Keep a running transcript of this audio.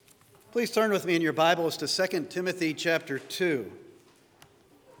Please turn with me in your Bibles to 2 Timothy chapter 2.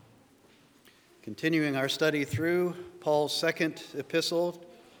 Continuing our study through Paul's second epistle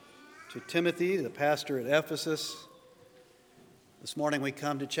to Timothy, the pastor at Ephesus. This morning we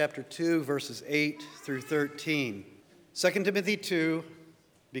come to chapter 2, verses 8 through 13. 2 Timothy 2,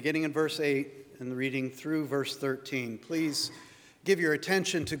 beginning in verse 8 and reading through verse 13. Please give your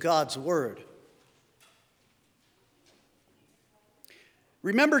attention to God's word.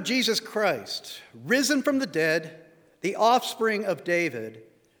 Remember Jesus Christ, risen from the dead, the offspring of David,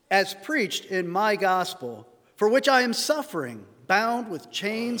 as preached in my gospel, for which I am suffering, bound with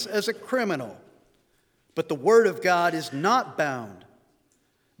chains as a criminal. But the word of God is not bound.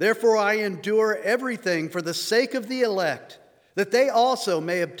 Therefore I endure everything for the sake of the elect, that they also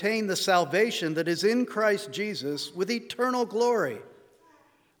may obtain the salvation that is in Christ Jesus with eternal glory.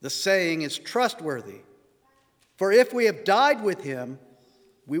 The saying is trustworthy. For if we have died with him,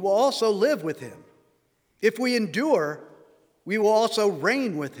 we will also live with him. If we endure, we will also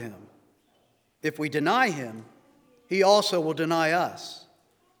reign with him. If we deny him, he also will deny us.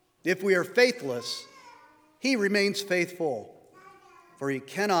 If we are faithless, he remains faithful, for he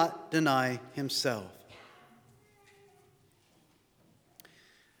cannot deny himself.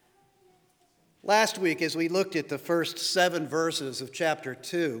 Last week, as we looked at the first 7 verses of chapter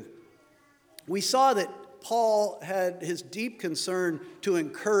 2, we saw that Paul had his deep concern to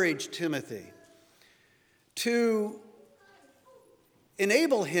encourage Timothy, to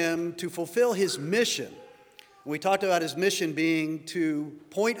enable him to fulfill his mission. We talked about his mission being to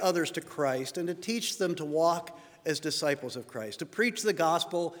point others to Christ and to teach them to walk as disciples of Christ, to preach the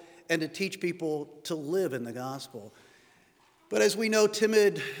gospel and to teach people to live in the gospel. But as we know,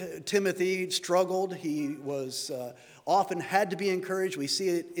 Timothy struggled. He was often had to be encouraged. We see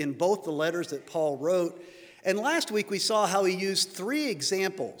it in both the letters that Paul wrote. And last week we saw how he used 3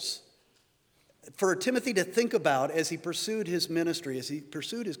 examples for Timothy to think about as he pursued his ministry, as he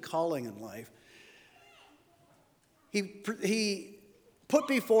pursued his calling in life. He put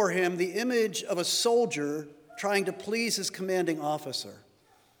before him the image of a soldier trying to please his commanding officer.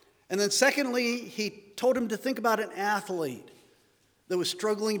 And then secondly, he told him to think about an athlete that was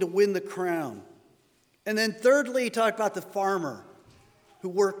struggling to win the crown. And then thirdly, he talked about the farmer who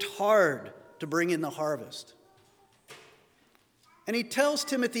worked hard to bring in the harvest. And he tells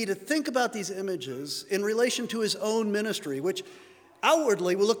Timothy to think about these images in relation to his own ministry, which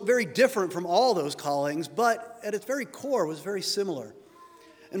outwardly will look very different from all those callings, but at its very core was very similar.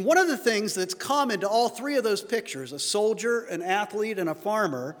 And one of the things that's common to all 3 of those pictures, a soldier, an athlete, and a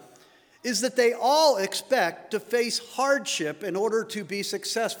farmer, is that they all expect to face hardship in order to be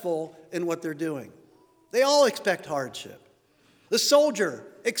successful in what they're doing. They all expect hardship. The soldier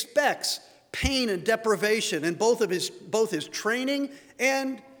expects pain and deprivation in both his training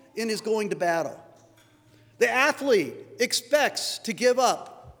and in his going to battle. The athlete expects to give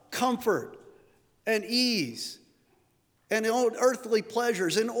up comfort and ease and earthly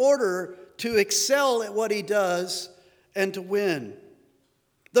pleasures in order to excel at what he does and to win.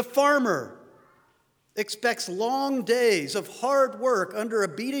 The farmer expects long days of hard work under a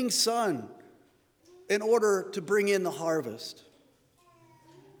beating sun in order to bring in the harvest.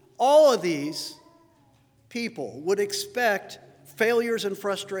 All of these people would expect failures and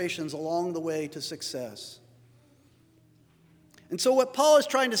frustrations along the way to success. And so what Paul is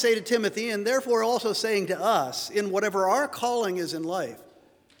trying to say to Timothy, and therefore also saying to us in whatever our calling is in life,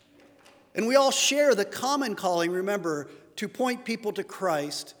 and we all share the common calling, remember, to point people to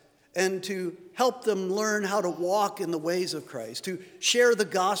Christ and to help them learn how to walk in the ways of Christ, to share the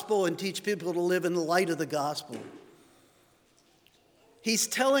gospel and teach people to live in the light of the gospel. He's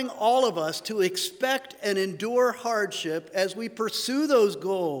telling all of us to expect and endure hardship as we pursue those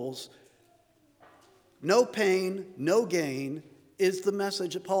goals. No pain, no gain is the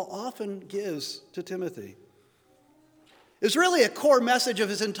message that Paul often gives to Timothy. It's really a core message of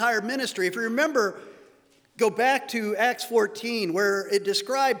his entire ministry. If you remember, go back to Acts 14, where it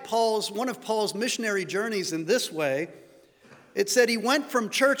described one of Paul's missionary journeys in this way. It said he went from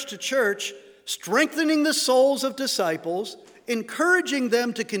church to church, strengthening the souls of disciples, encouraging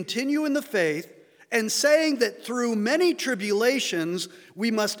them to continue in the faith, and saying that through many tribulations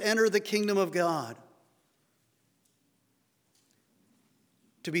we must enter the kingdom of God.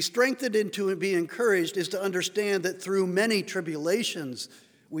 To be strengthened and to be encouraged is to understand that through many tribulations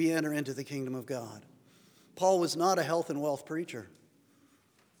we enter into the kingdom of God. Paul was not a health and wealth preacher.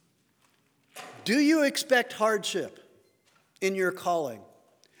 Do you expect hardship in your calling?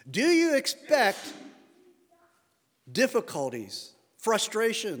 Do you expect difficulties,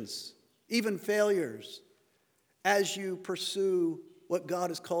 frustrations, even failures as you pursue what God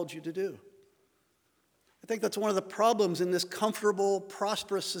has called you to do. I think that's one of the problems in this comfortable,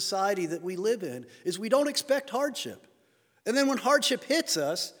 prosperous society that we live in, is we don't expect hardship. And then when hardship hits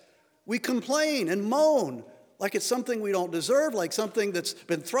us, we complain and moan like it's something we don't deserve, like something that's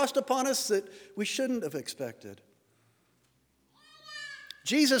been thrust upon us that we shouldn't have expected.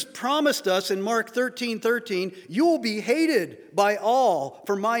 Jesus promised us in Mark 13:13, "You will be hated by all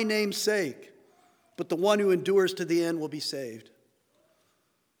for my name's sake, but the one who endures to the end will be saved."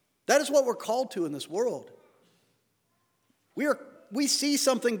 That is what we're called to in this world. We see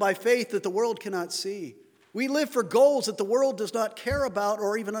something by faith that the world cannot see. We live for goals that the world does not care about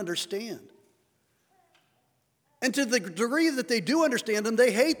or even understand. And to the degree that they do understand them,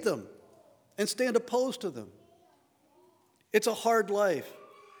 they hate them and stand opposed to them. It's a hard life.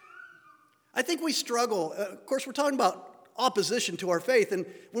 I think we struggle. Of course, we're talking about opposition to our faith. And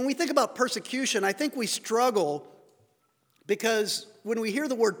when we think about persecution, I think we struggle because when we hear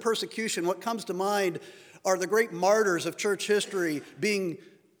the word persecution, what comes to mind are the great martyrs of church history being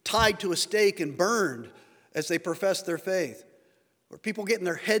tied to a stake and burned as they profess their faith, or people getting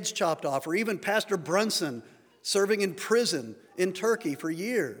their heads chopped off, or even Pastor Brunson serving in prison in Turkey for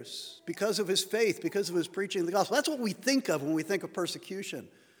years because of his faith, because of his preaching of the gospel. That's what we think of when we think of persecution.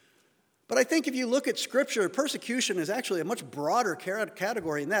 But I think if you look at Scripture, persecution is actually a much broader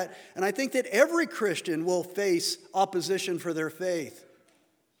category than that. And I think that every Christian will face opposition for their faith,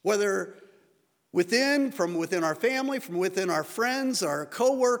 whether from within our family, from within our friends, our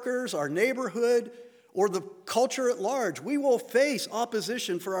co-workers, our neighborhood, or the culture at large. We will face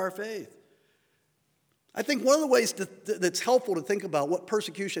opposition for our faith. I think one of the ways that's helpful to think about what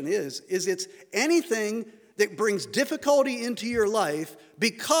persecution is it's anything that brings difficulty into your life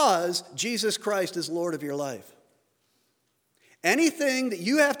because Jesus Christ is Lord of your life. Anything that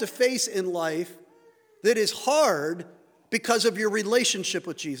you have to face in life that is hard because of your relationship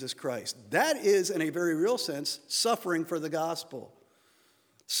with Jesus Christ. That is, in a very real sense, suffering for the gospel.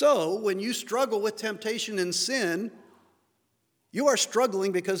 So, when you struggle with temptation and sin, you are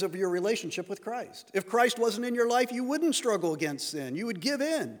struggling because of your relationship with Christ. If Christ wasn't in your life, you wouldn't struggle against sin. You would give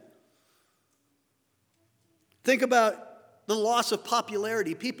in. Think about the loss of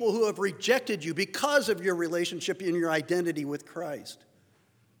popularity, people who have rejected you because of your relationship and your identity with Christ.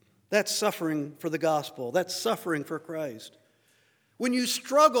 That's suffering for the gospel. That's suffering for Christ. When you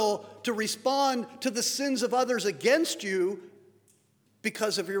struggle to respond to the sins of others against you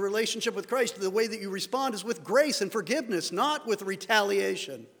because of your relationship with Christ, the way that you respond is with grace and forgiveness, not with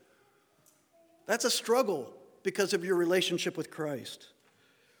retaliation. That's a struggle because of your relationship with Christ.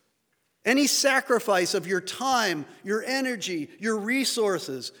 Any sacrifice of your time, your energy, your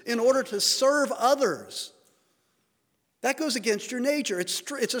resources in order to serve others, that goes against your nature.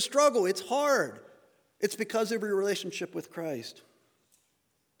 It's a struggle. It's hard. It's because of your relationship with Christ.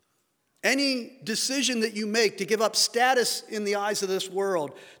 Any decision that you make to give up status in the eyes of this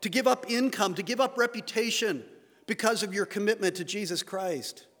world, to give up income, to give up reputation because of your commitment to Jesus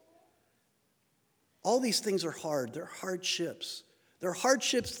Christ, all these things are hard. They're hardships. They're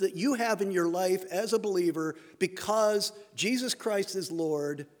hardships that you have in your life as a believer because Jesus Christ is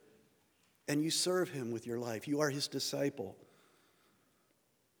Lord and you serve him with your life. You are his disciple.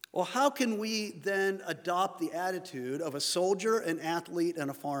 Well, how can we then adopt the attitude of a soldier, an athlete,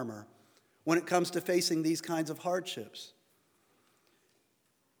 and a farmer when it comes to facing these kinds of hardships?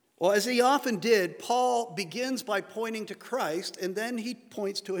 Well, as he often did, Paul begins by pointing to Christ, and then he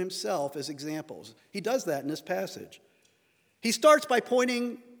points to himself as examples. He does that in this passage. He starts by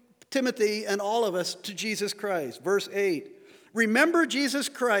pointing Timothy and all of us to Jesus Christ. Verse 8, remember Jesus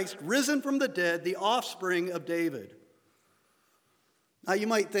Christ, risen from the dead, the offspring of David. Now you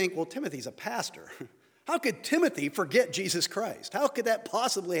might think, well, Timothy's a pastor. How could Timothy forget Jesus Christ? How could that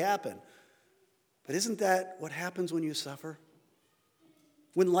possibly happen? But isn't that what happens when you suffer?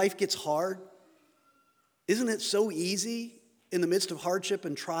 When life gets hard? Isn't it so easy in the midst of hardship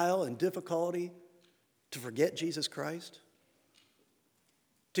and trial and difficulty to forget Jesus Christ?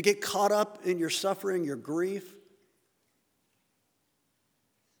 To get caught up in your suffering, your grief?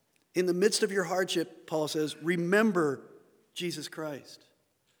 In the midst of your hardship, Paul says, remember Jesus Christ.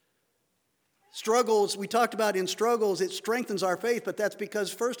 Struggles, we talked about in struggles, it strengthens our faith, but that's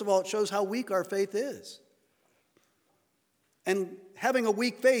because, first of all, it shows how weak our faith is. And having a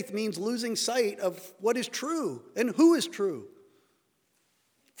weak faith means losing sight of what is true and who is true.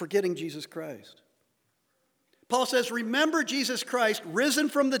 Forgetting Jesus Christ. Paul says, remember Jesus Christ, risen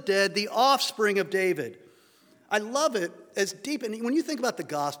from the dead, the offspring of David. I love it as deep. And when you think about the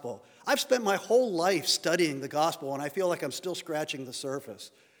gospel, I've spent my whole life studying the gospel, and I feel like I'm still scratching the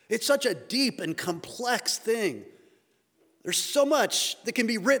surface. It's such a deep and complex thing. There's so much that can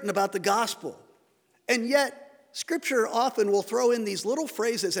be written about the gospel. And yet, Scripture often will throw in these little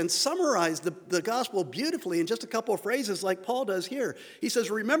phrases and summarize the gospel beautifully in just a couple of phrases like Paul does here. He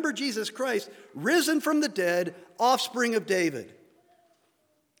says, remember Jesus Christ, risen from the dead, offspring of David.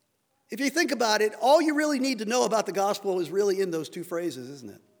 If you think about it, all you really need to know about the gospel is really in those two phrases,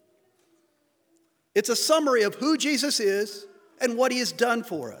 isn't it? It's a summary of who Jesus is and what he has done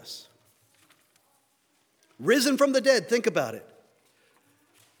for us. Risen from the dead, think about it.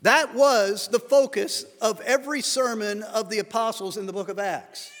 That was the focus of every sermon of the apostles in the book of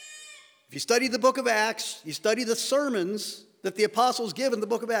Acts. If you study the book of Acts, you study the sermons that the apostles give in the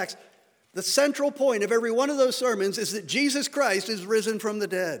book of Acts, the central point of every one of those sermons is that Jesus Christ is risen from the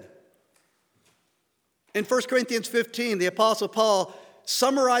dead. In 1 Corinthians 15, the apostle Paul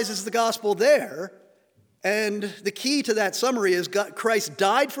summarizes the gospel there, and the key to that summary is Christ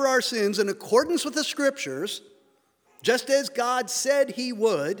died for our sins in accordance with the Scriptures, just as God said he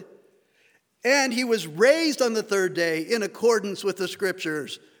would, and he was raised on the third day in accordance with the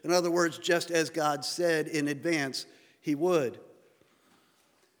Scriptures. In other words, just as God said in advance he would.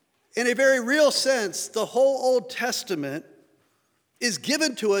 In a very real sense, the whole Old Testament is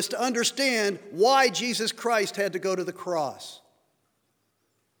given to us to understand why Jesus Christ had to go to the cross.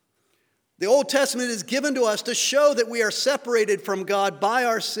 The Old Testament is given to us to show that we are separated from God by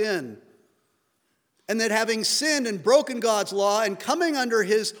our sin, and that having sinned and broken God's law and coming under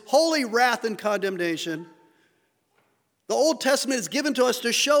his holy wrath and condemnation, the Old Testament is given to us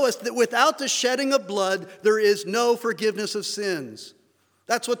to show us that without the shedding of blood, there is no forgiveness of sins.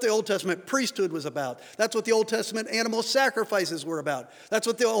 That's what the Old Testament priesthood was about. That's what the Old Testament animal sacrifices were about. That's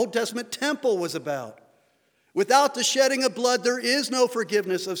what the Old Testament temple was about. Without the shedding of blood, there is no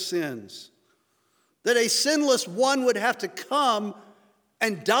forgiveness of sins. That a sinless one would have to come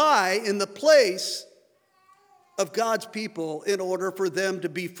and die in the place of God's people in order for them to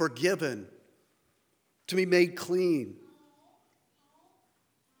be forgiven, to be made clean.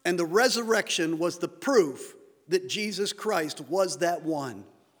 And the resurrection was the proof that Jesus Christ was that one.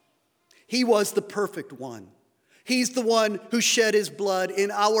 He was the perfect one. He's the one who shed his blood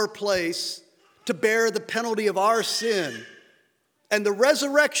in our place to bear the penalty of our sin. And the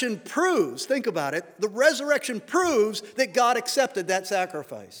resurrection proves, think about it, the resurrection proves that God accepted that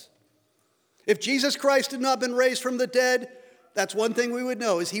sacrifice. If Jesus Christ had not been raised from the dead, that's one thing we would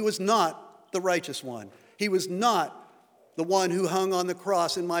know, is he was not the righteous one. He was not the one who hung on the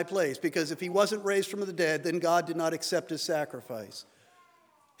cross in my place, because if he wasn't raised from the dead, then God did not accept his sacrifice.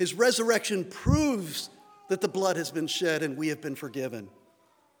 His resurrection proves that the blood has been shed and we have been forgiven.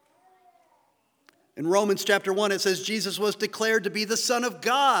 In Romans chapter 1, it says Jesus was declared to be the Son of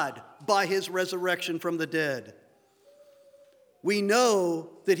God by his resurrection from the dead. We know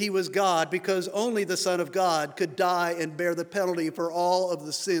that he was God because only the Son of God could die and bear the penalty for all of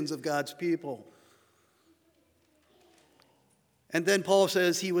the sins of God's people. And then Paul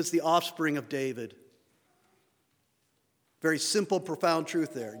says he was the offspring of David. Very simple, profound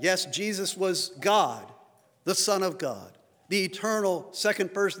truth there. Yes, Jesus was God, the Son of God, the eternal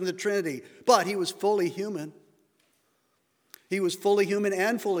second person of the Trinity, but he was fully human. He was fully human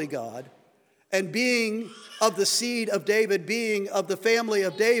and fully God. And being of the seed of David, being of the family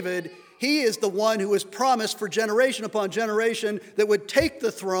of David, he is the one who was promised for generation upon generation that would take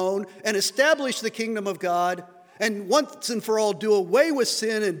the throne and establish the kingdom of God and once and for all do away with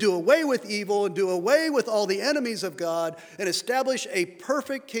sin and do away with evil and do away with all the enemies of God and establish a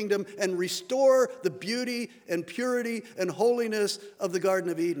perfect kingdom and restore the beauty and purity and holiness of the Garden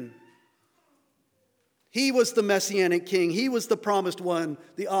of Eden. He was the Messianic king. He was the promised one,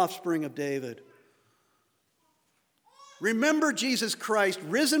 the offspring of David. Remember Jesus Christ,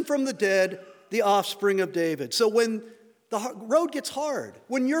 risen from the dead, the offspring of David. So when the road gets hard,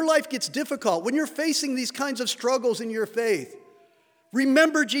 when your life gets difficult, when you're facing these kinds of struggles in your faith,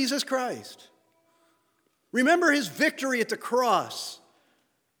 remember Jesus Christ. Remember his victory at the cross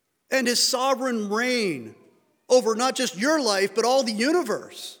and his sovereign reign over not just your life, but all the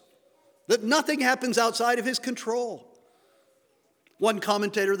universe. That nothing happens outside of his control. One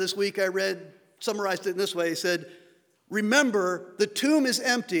commentator this week I read summarized it in this way. He said, remember, the tomb is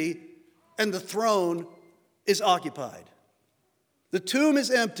empty and the throne is occupied. The tomb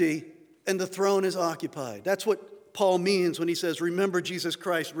is empty and the throne is occupied. That's what Paul means when he says, remember Jesus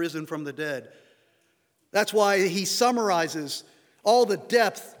Christ risen from the dead. That's why he summarizes all the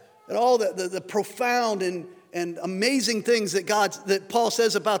depth and all the profound and amazing things that Paul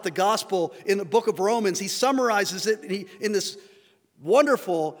says about the gospel in the book of Romans. He summarizes it in this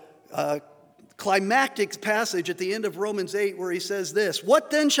wonderful climactic passage at the end of Romans 8 where he says this,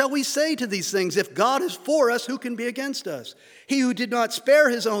 "What then shall we say to these things? If God is for us, who can be against us? He who did not spare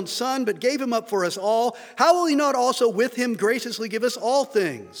his own son, but gave him up for us all, how will he not also with him graciously give us all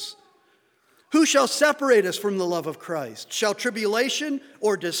things? Who shall separate us from the love of Christ? Shall tribulation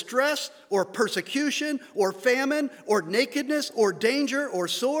or distress or persecution or famine or nakedness or danger or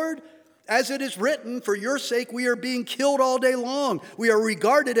sword? As it is written, for your sake we are being killed all day long. We are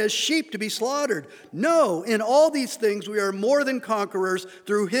regarded as sheep to be slaughtered. No, in all these things we are more than conquerors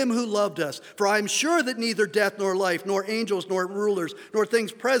through him who loved us. For I am sure that neither death nor life, nor angels nor rulers, nor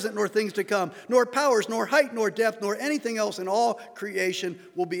things present nor things to come, nor powers, nor height, nor depth, nor anything else in all creation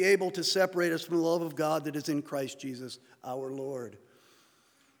will be able to separate us from the love of God that is in Christ Jesus our Lord."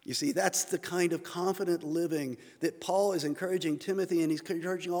 You see, that's the kind of confident living that Paul is encouraging Timothy and he's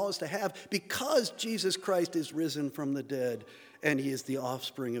encouraging all of us to have because Jesus Christ is risen from the dead and he is the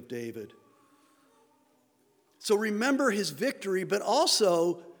offspring of David. So remember his victory, but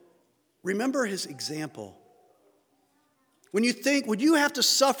also remember his example. When you have to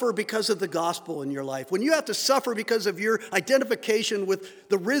suffer because of the gospel in your life, when you have to suffer because of your identification with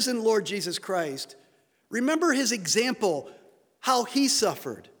the risen Lord Jesus Christ, remember his example, how he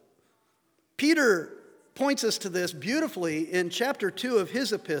suffered. Peter points us to this beautifully in chapter 2 of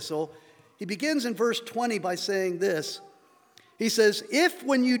his epistle. He begins in verse 20 by saying this. He says, "If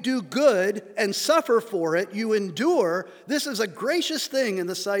when you do good and suffer for it, you endure, this is a gracious thing in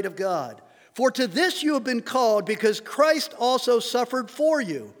the sight of God. For to this you have been called, because Christ also suffered for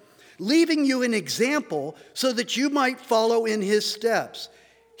you, leaving you an example so that you might follow in his steps.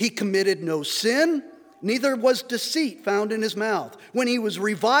 He committed no sin, neither was deceit found in his mouth. When he was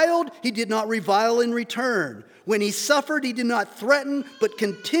reviled, he did not revile in return. When he suffered, he did not threaten, but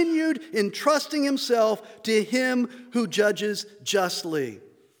continued entrusting himself to him who judges justly."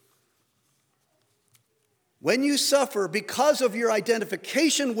 When you suffer because of your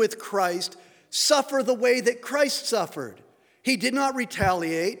identification with Christ, suffer the way that Christ suffered. He did not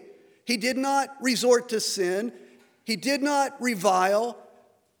retaliate. He did not resort to sin. He did not revile.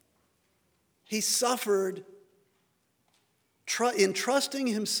 He suffered entrusting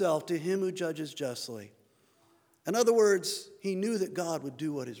himself to him who judges justly. In other words, he knew that God would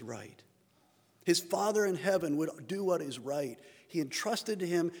do what is right. His Father in heaven would do what is right. He entrusted to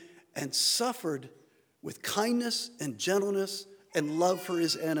him and suffered with kindness and gentleness and love for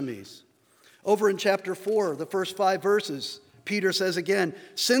his enemies. Over in chapter 4, the first 5 verses, Peter says again,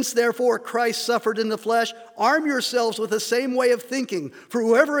 "Since therefore Christ suffered in the flesh, arm yourselves with the same way of thinking. For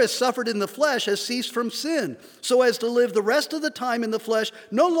whoever has suffered in the flesh has ceased from sin, so as to live the rest of the time in the flesh,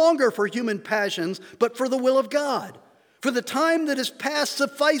 no longer for human passions, but for the will of God. For the time that is past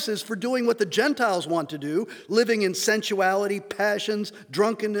suffices for doing what the Gentiles want to do, living in sensuality, passions,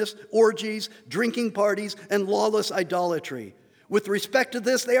 drunkenness, orgies, drinking parties, and lawless idolatry. With respect to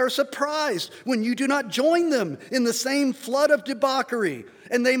this, they are surprised when you do not join them in the same flood of debauchery,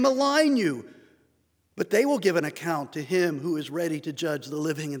 and they malign you. But they will give an account to him who is ready to judge the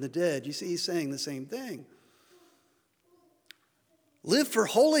living and the dead." You see, he's saying the same thing. Live for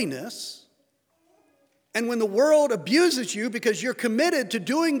holiness, and when the world abuses you because you're committed to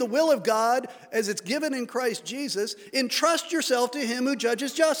doing the will of God as it's given in Christ Jesus, entrust yourself to him who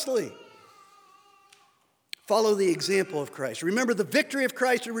judges justly. Follow the example of Christ. Remember the victory of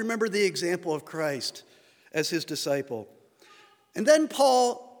Christ and remember the example of Christ as his disciple. And then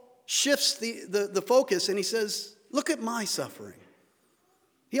Paul shifts the focus and he says, look at my suffering.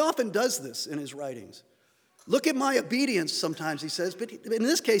 He often does this in his writings. Look at my obedience sometimes, he says, but in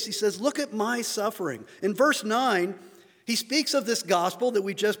this case he says, look at my suffering. In verse 9, he speaks of this gospel that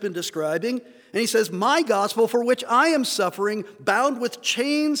we've just been describing, and he says, "My gospel for which I am suffering, bound with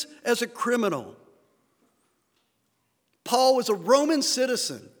chains as a criminal." Paul was a Roman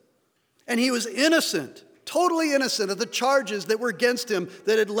citizen, and he was innocent, totally innocent of the charges that were against him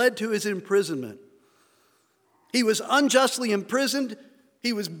that had led to his imprisonment. He was unjustly imprisoned,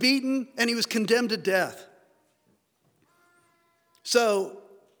 he was beaten, and he was condemned to death. So,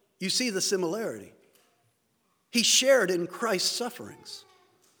 you see the similarity. He shared in Christ's sufferings,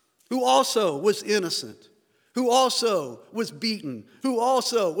 who also was innocent, who also was beaten, who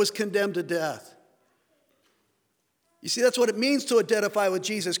also was condemned to death. You see, that's what it means to identify with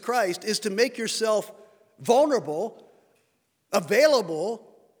Jesus Christ, is to make yourself vulnerable,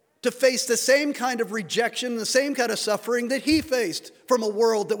 available to face the same kind of rejection, the same kind of suffering that he faced from a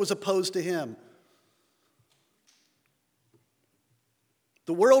world that was opposed to him.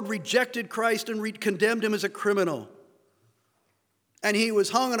 The world rejected Christ and condemned him as a criminal. And he was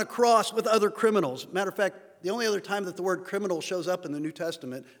hung on a cross with other criminals. Matter of fact, the only other time that the word criminal shows up in the New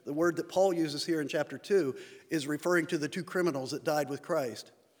Testament, the word that Paul uses here in chapter 2, is referring to the two criminals that died with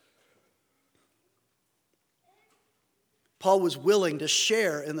Christ. Paul was willing to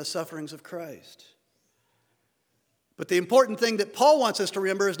share in the sufferings of Christ. But the important thing that Paul wants us to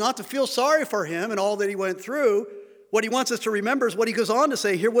remember is not to feel sorry for him and all that he went through. What he wants us to remember is what he goes on to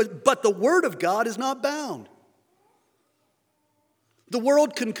say here, but the word of God is not bound. The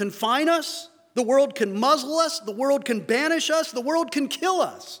world can confine us. The world can muzzle us. The world can banish us. The world can kill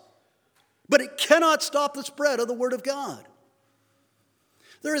us. But it cannot stop the spread of the word of God.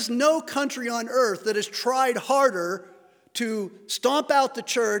 There is no country on earth that has tried harder to stomp out the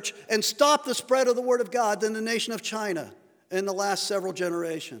church and stop the spread of the word of God than the nation of China in the last several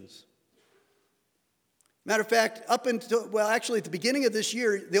generations. Matter of fact, at the beginning of this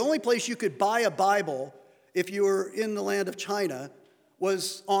year, the only place you could buy a Bible if you were in the land of China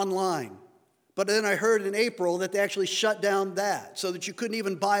was online. But then I heard in April that they actually shut down that so that you couldn't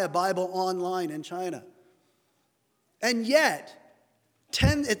even buy a Bible online in China. And yet,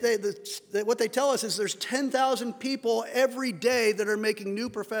 what they tell us is there's 10,000 people every day that are making new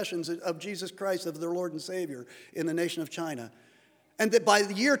professions of Jesus Christ, of their Lord and Savior in the nation of China. And that by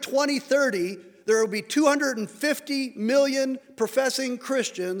the year 2030, there will be 250 million professing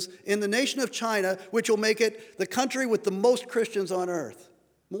Christians in the nation of China, which will make it the country with the most Christians on earth,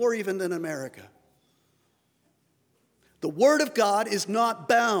 more even than America. The Word of God is not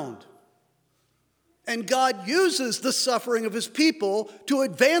bound. And God uses the suffering of his people to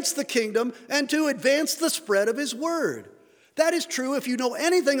advance the kingdom and to advance the spread of his word. That is true if you know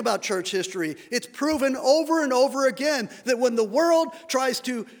anything about church history. It's proven over and over again that when the world tries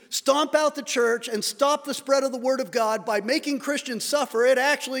to stomp out the church and stop the spread of the word of God by making Christians suffer, it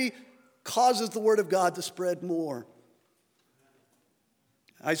actually causes the word of God to spread more.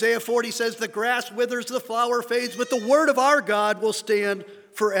 Isaiah 40 says, "The grass withers, the flower fades, but the word of our God will stand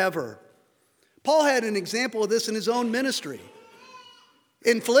forever." Paul had an example of this in his own ministry.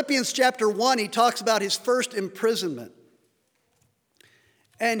 In Philippians chapter 1, he talks about his first imprisonment.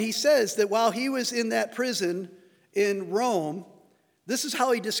 And he says that while he was in that prison in Rome, this is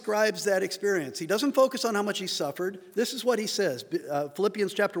how he describes that experience. He doesn't focus on how much he suffered. This is what he says,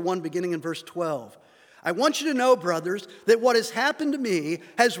 Philippians chapter 1, beginning in verse 12. "I want you to know, brothers, that what has happened to me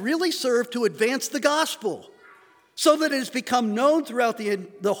has really served to advance the gospel, so that it has become known throughout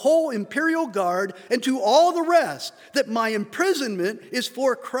the whole imperial guard and to all the rest that my imprisonment is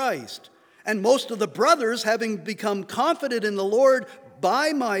for Christ. And most of the brothers, having become confident in the Lord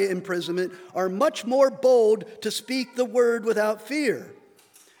by my imprisonment, are much more bold to speak the word without fear."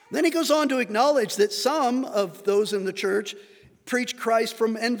 Then he goes on to acknowledge that some of those in the church preach Christ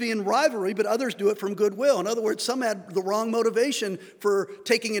from envy and rivalry, but others do it from goodwill. In other words, some had the wrong motivation for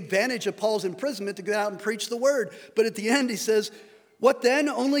taking advantage of Paul's imprisonment to go out and preach the word. But at the end he says, "What then?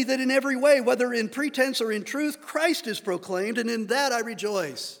 Only that in every way, whether in pretense or in truth, Christ is proclaimed, and in that I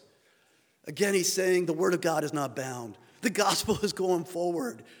rejoice." Again, he's saying the word of God is not bound. The gospel is going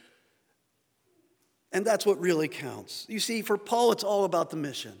forward. And that's what really counts. You see, for Paul, it's all about the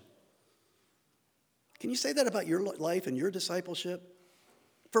mission. Can you say that about your life and your discipleship?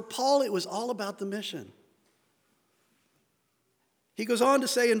 For Paul, it was all about the mission. He goes on to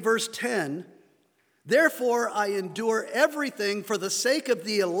say in verse 10, "Therefore I endure everything for the sake of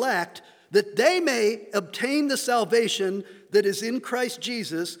the elect, that they may obtain the salvation that is in Christ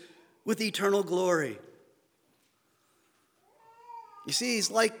Jesus with eternal glory." You see, he's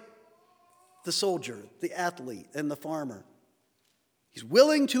like the soldier, the athlete, and the farmer. He's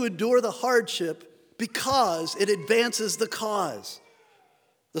willing to endure the hardship because it advances the cause,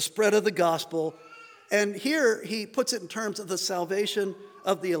 the spread of the gospel. And here he puts it in terms of the salvation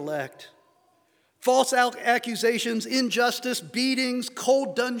of the elect. False accusations, injustice, beatings,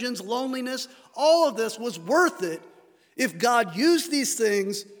 cold dungeons, loneliness, all of this was worth it if God used these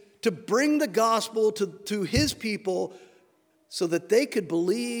things to bring the gospel to his people so that they could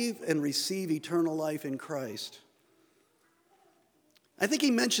believe and receive eternal life in Christ. I think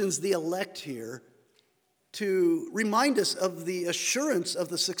he mentions the elect here to remind us of the assurance of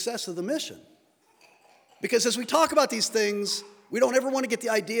the success of the mission. Because as we talk about these things, we don't ever want to get the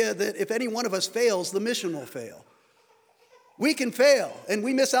idea that if any one of us fails, the mission will fail. We can fail, and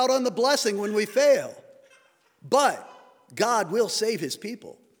we miss out on the blessing when we fail. But God will save his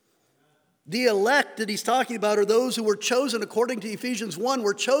people. The elect that he's talking about are those who were chosen, according to Ephesians 1,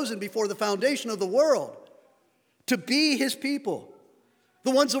 were chosen before the foundation of the world to be his people. The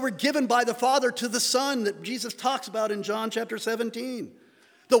ones that were given by the Father to the Son that Jesus talks about in John chapter 17.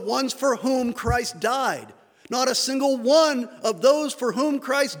 The ones for whom Christ died. Not a single one of those for whom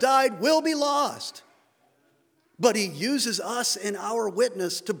Christ died will be lost. but he uses us in our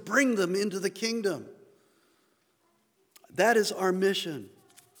witness to bring them into the kingdom. That is our mission.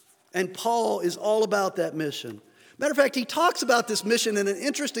 And Paul is all about that mission. Matter of fact, he talks about this mission in an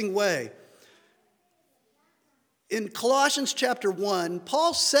interesting way. In Colossians chapter 1,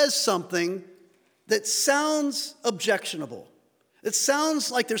 Paul says something that sounds objectionable. It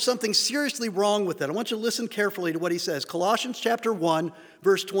sounds like there's something seriously wrong with it. I want you to listen carefully to what he says. Colossians chapter 1,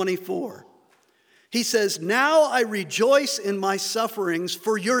 verse 24. He says, "Now I rejoice in my sufferings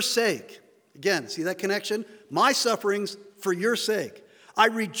for your sake." Again, see that connection? My sufferings for your sake. I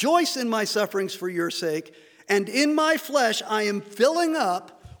rejoice in my sufferings for your sake, and in my flesh I am filling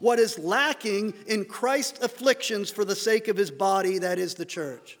up what is lacking in Christ's afflictions for the sake of his body, that is the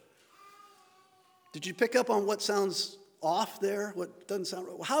church. Did you pick up on what sounds off there? What doesn't sound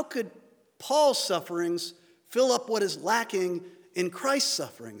right? How could Paul's sufferings fill up what is lacking in Christ's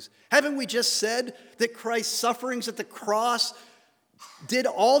sufferings? Haven't we just said that Christ's sufferings at the cross did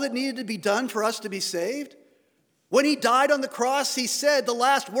all that needed to be done for us to be saved? When he died on the cross, he said the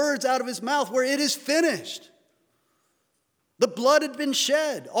last words out of his mouth were, "It is finished." The blood had been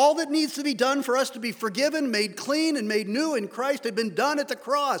shed. All that needs to be done for us to be forgiven, made clean, and made new in Christ had been done at the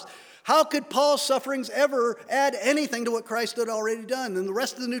cross. How could Paul's sufferings ever add anything to what Christ had already done? And the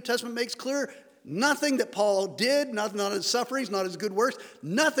rest of the New Testament makes clear nothing that Paul did, not his sufferings, not his good works,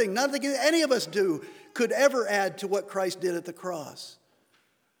 nothing any of us do could ever add to what Christ did at the cross.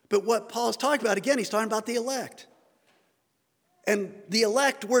 But what Paul's talking about, again, he's talking about the elect. And the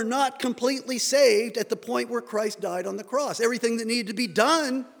elect were not completely saved at the point where Christ died on the cross. Everything that needed to be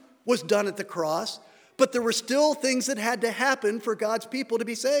done was done at the cross, but there were still things that had to happen for God's people to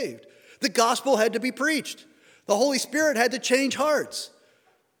be saved. The gospel had to be preached. The Holy Spirit had to change hearts.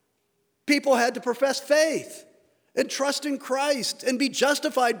 People had to profess faith and trust in Christ and be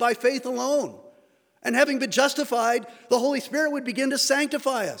justified by faith alone. And having been justified, the Holy Spirit would begin to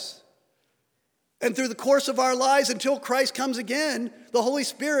sanctify us. And through the course of our lives, until Christ comes again, the Holy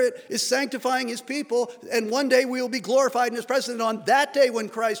Spirit is sanctifying his people, and one day we will be glorified in his presence. And on that day when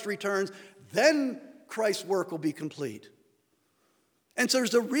Christ returns, then Christ's work will be complete. And so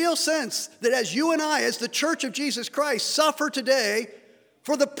there's a real sense that as you and I, as the church of Jesus Christ, suffer today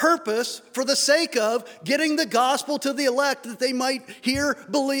for the purpose, for the sake of getting the gospel to the elect, that they might hear,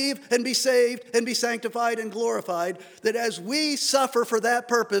 believe, and be saved, and be sanctified and glorified, that as we suffer for that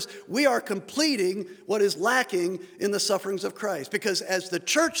purpose, we are completing what is lacking in the sufferings of Christ. Because as the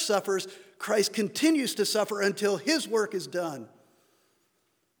church suffers, Christ continues to suffer until his work is done.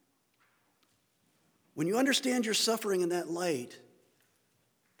 When you understand your suffering in that light,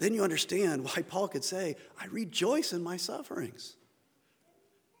 then you understand why Paul could say, "I rejoice in my sufferings."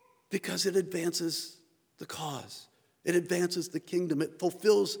 Because it advances the cause. It advances the kingdom. It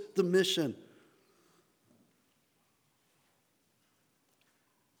fulfills the mission.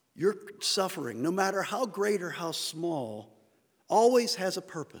 Your suffering, no matter how great or how small, always has a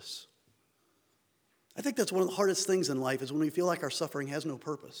purpose. I think that's one of the hardest things in life is when we feel like our suffering has no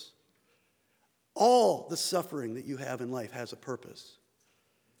purpose. All the suffering that you have in life has a purpose.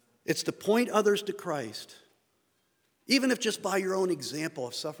 It's to point others to Christ. Even if just by your own example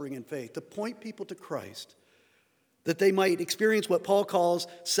of suffering and faith, to point people to Christ, that they might experience what Paul calls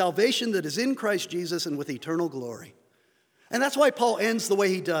salvation that is in Christ Jesus and with eternal glory. And that's why Paul ends the way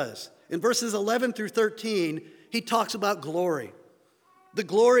he does. In verses 11 through 13, he talks about glory, the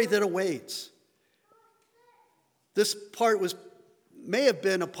glory that awaits. This part may have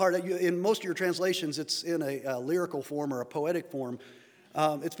been a part, in most of your translations, it's in a lyrical form or a poetic form.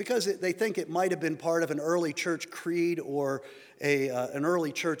 It's because they think it might have been part of an early church creed or an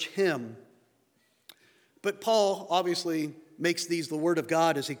early church hymn. But Paul obviously makes these the word of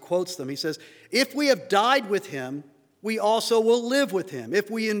God as he quotes them. He says, "If we have died with him, we also will live with him. If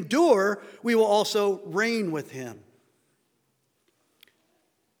we endure, we will also reign with him."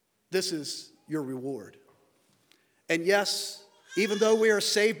 This is your reward. And yes, even though we are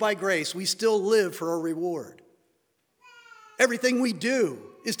saved by grace, we still live for a reward. Everything we do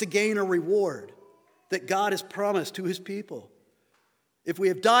is to gain a reward that God has promised to his people. If we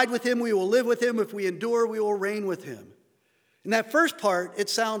have died with him, we will live with him. If we endure, we will reign with him. In that first part, it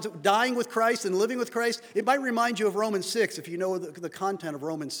sounds dying with Christ and living with Christ. It might remind you of Romans 6, if you know the content of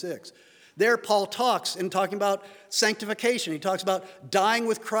Romans 6. There, Paul talks in talking about sanctification. He talks about dying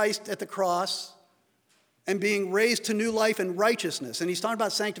with Christ at the cross and being raised to new life and righteousness. And he's talking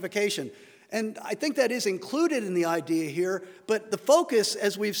about sanctification. And I think that is included in the idea here, but the focus,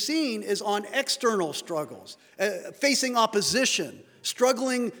 as we've seen, is on external struggles, facing opposition,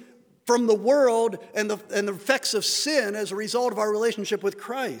 struggling from the world and the effects of sin as a result of our relationship with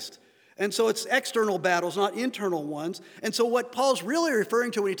Christ. And so it's external battles, not internal ones. And so what Paul's really referring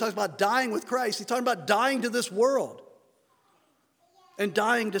to when he talks about dying with Christ, he's talking about dying to this world and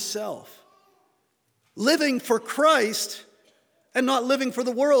dying to self. Living for Christ and not living for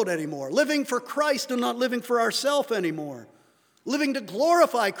the world anymore. Living for Christ and not living for ourselves anymore. Living to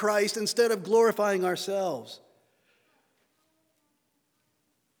glorify Christ instead of glorifying ourselves.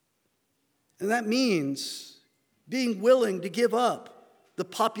 And that means being willing to give up the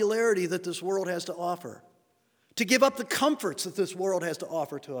popularity that this world has to offer. To give up the comforts that this world has to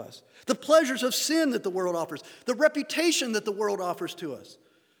offer to us. The pleasures of sin that the world offers. The reputation that the world offers to us.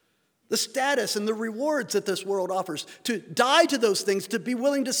 The status and the rewards that this world offers. To die to those things, to be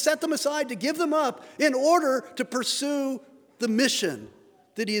willing to set them aside, to give them up in order to pursue the mission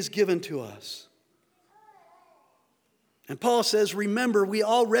that he has given to us. And Paul says, remember, we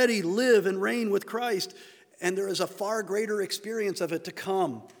already live and reign with Christ, and there is a far greater experience of it to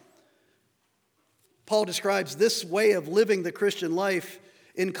come. Paul describes this way of living the Christian life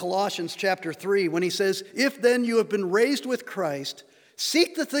in Colossians chapter 3 when he says, if then you have been raised with Christ,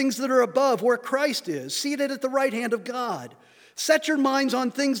 seek the things that are above where Christ is, seated at the right hand of God. Set your minds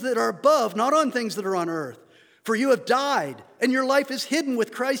on things that are above, not on things that are on earth. For you have died, and your life is hidden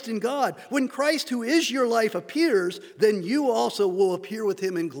with Christ in God. When Christ, who is your life, appears, then you also will appear with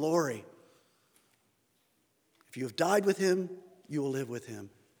him in glory. If you have died with him, you will live with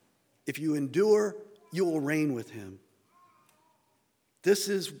him. If you endure, you will reign with him. This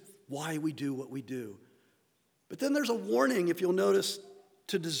is why we do what we do. But then there's a warning, if you'll notice,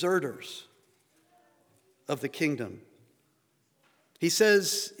 to deserters of the kingdom. He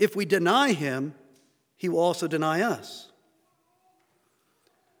says, if we deny him, he will also deny us.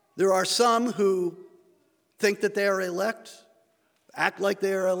 There are some who think that they are elect, act like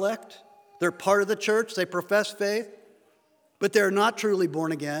they are elect. They're part of the church, they profess faith, but they're not truly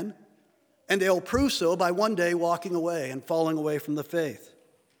born again, and they'll prove so by one day walking away and falling away from the faith.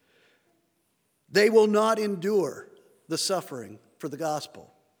 They will not endure the suffering for the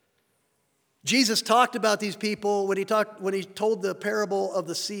gospel. Jesus talked about these people when he told the parable of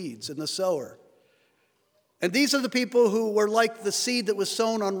the seeds and the sower. And these are the people who were like the seed that was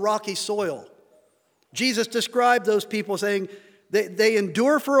sown on rocky soil. Jesus described those people saying they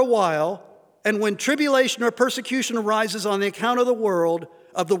endure for a while, and when tribulation or persecution arises on the account of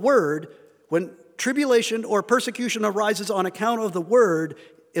the word, when tribulation or persecution arises on account of the word,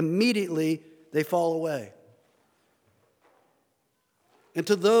 immediately they fall away. And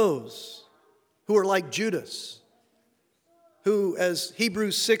to those who are like Judas, who, as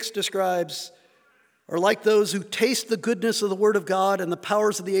Hebrews 6 describes, are like those who taste the goodness of the word of God and the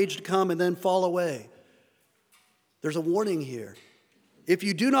powers of the age to come and then fall away. There's a warning here. If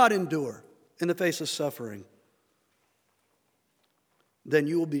you do not endure in the face of suffering, then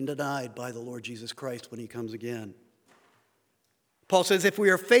you will be denied by the Lord Jesus Christ when he comes again. Paul says, if we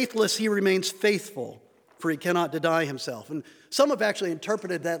are faithless, he remains faithful, for he cannot deny himself. And some have actually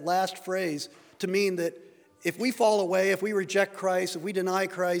interpreted that last phrase to mean that if we fall away, if we reject Christ, if we deny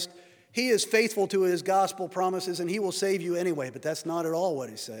Christ, he is faithful to his gospel promises and he will save you anyway. But that's not at all what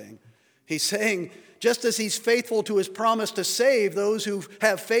he's saying. He's saying, just as he's faithful to his promise to save those who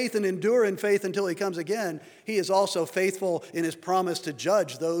have faith and endure in faith until he comes again, he is also faithful in his promise to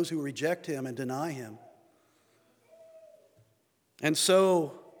judge those who reject him and deny him. And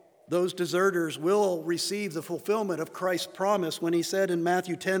so those deserters will receive the fulfillment of Christ's promise when he said in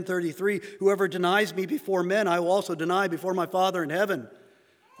Matthew 10:33, whoever denies me before men, I will also deny before my Father in heaven.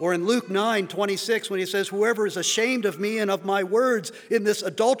 Or in Luke 9:26, when he says, whoever is ashamed of me and of my words in this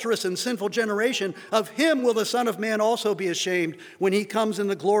adulterous and sinful generation, of him will the Son of Man also be ashamed when he comes in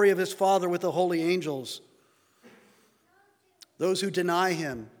the glory of his Father with the holy angels. Those who deny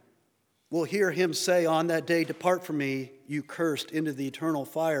him will hear him say on that day, depart from me, you cursed, into the eternal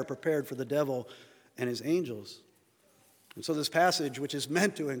fire prepared for the devil and his angels. And so this passage, which is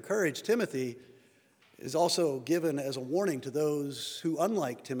meant to encourage Timothy, is also given as a warning to those who,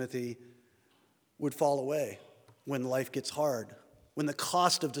 unlike Timothy, would fall away when life gets hard, when the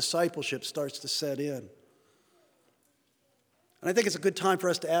cost of discipleship starts to set in. And I think it's a good time for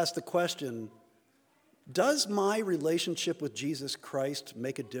us to ask the question, does my relationship with Jesus Christ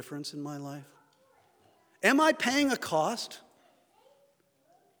make a difference in my life? Am I paying a cost?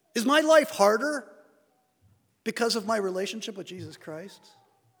 Is my life harder because of my relationship with Jesus Christ?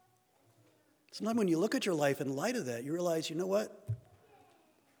 Sometimes when you look at your life in light of that, you realize, you know what?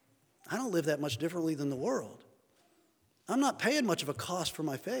 I don't live that much differently than the world. I'm not paying much of a cost for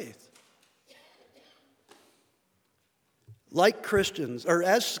my faith. Like Christians, or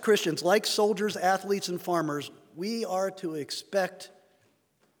as Christians, like soldiers, athletes, and farmers, we are to expect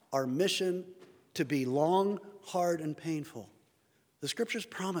our mission to be long, hard, and painful. The Scriptures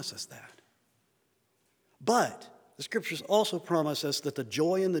promise us that. But the Scriptures also promise us that the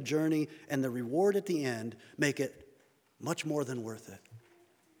joy in the journey and the reward at the end make it much more than worth it.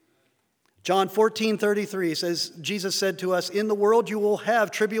 John 14:33 says, Jesus said to us, "In the world you will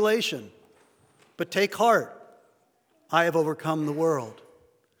have tribulation, but take heart, I have overcome the world."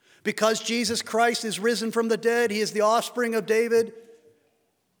 Because Jesus Christ is risen from the dead, he is the offspring of David,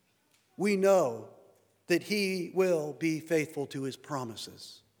 we know that he will be faithful to his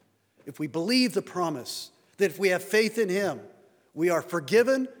promises. If we believe the promise, that if we have faith in him, we are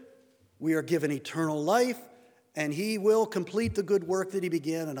forgiven, we are given eternal life, and he will complete the good work that he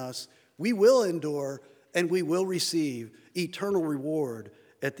began in us. We will endure, and we will receive eternal reward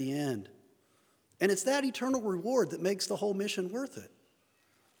at the end. And it's that eternal reward that makes the whole mission worth it.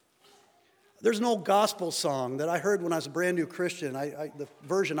 There's an old gospel song that I heard when I was a brand new Christian. The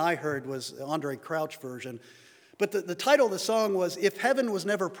version I heard was the Andre Crouch version. But the title of the song was, "If Heaven Was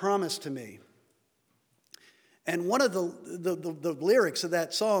Never Promised to Me." And one of the lyrics of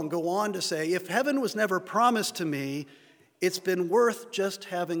that song go on to say, "If heaven was never promised to me, it's been worth just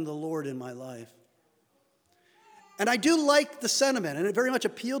having the Lord in my life." And I do like the sentiment, and it very much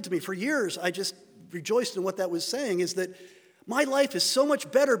appealed to me. For years, I just rejoiced in what that was saying, is that my life is so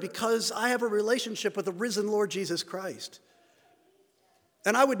much better because I have a relationship with the risen Lord Jesus Christ.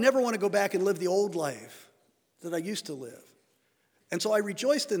 And I would never want to go back and live the old life that I used to live. And so I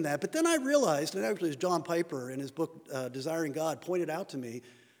rejoiced in that. But then I realized, and actually John Piper in his book, Desiring God, pointed out to me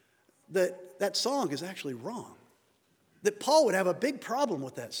that that song is actually wrong. That Paul would have a big problem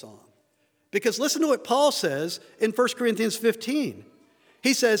with that song. Because listen to what Paul says in 1 Corinthians 15.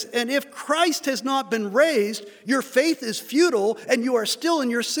 He says, "And if Christ has not been raised, your faith is futile and you are still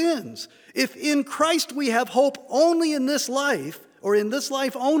in your sins. If in Christ we have hope only in this life, or in this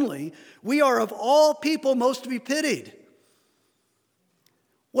life only, we are of all people most to be pitied."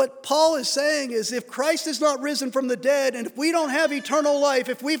 What Paul is saying is, if Christ is not risen from the dead, and if we don't have eternal life,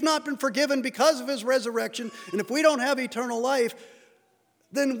 if we've not been forgiven because of his resurrection, and if we don't have eternal life,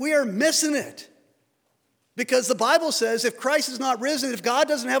 then we are missing it. Because the Bible says if Christ is not risen, if God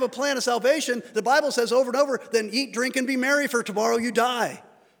doesn't have a plan of salvation, the Bible says over and over, then eat, drink, and be merry, for tomorrow you die.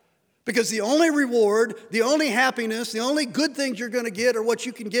 Because the only reward, the only happiness, the only good things you're going to get are what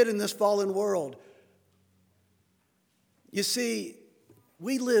you can get in this fallen world. You see,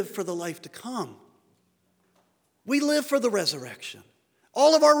 we live for the life to come. We live for the resurrection.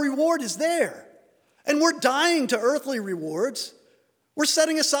 All of our reward is there. And we're dying to earthly rewards. We're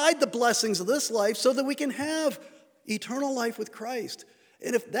setting aside the blessings of this life so that we can have eternal life with Christ.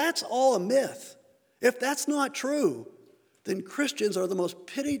 And if that's all a myth, if that's not true, then Christians are the most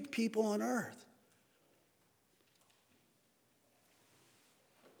pitied people on earth.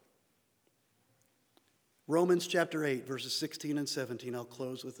 Romans chapter 8, verses 16 and 17, I'll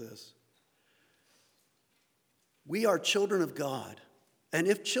close with this. We are children of God, and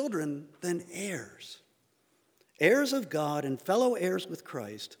if children, then heirs. Heirs of God and fellow heirs with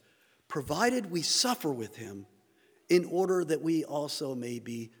Christ, provided we suffer with him, in order that we also may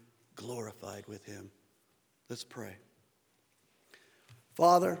be glorified with him. Let's pray.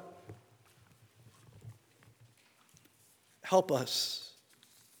 Father, help us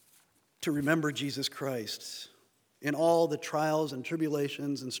to remember Jesus Christ in all the trials and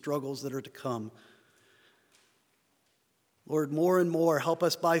tribulations and struggles that are to come. Lord, more and more, help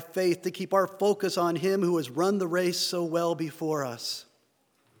us by faith to keep our focus on him who has run the race so well before us.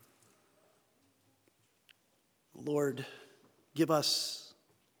 Lord, give us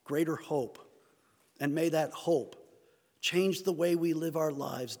greater hope, and may that hope change the way we live our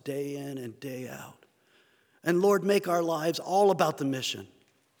lives day in and day out. And Lord, make our lives all about the mission,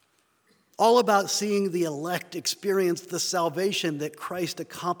 all about seeing the elect experience the salvation that Christ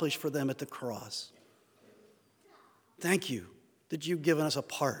accomplished for them at the cross. Thank you that you've given us a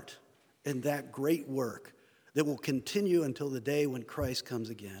part in that great work that will continue until the day when Christ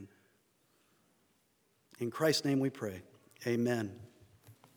comes again. In Christ's name we pray. Amen.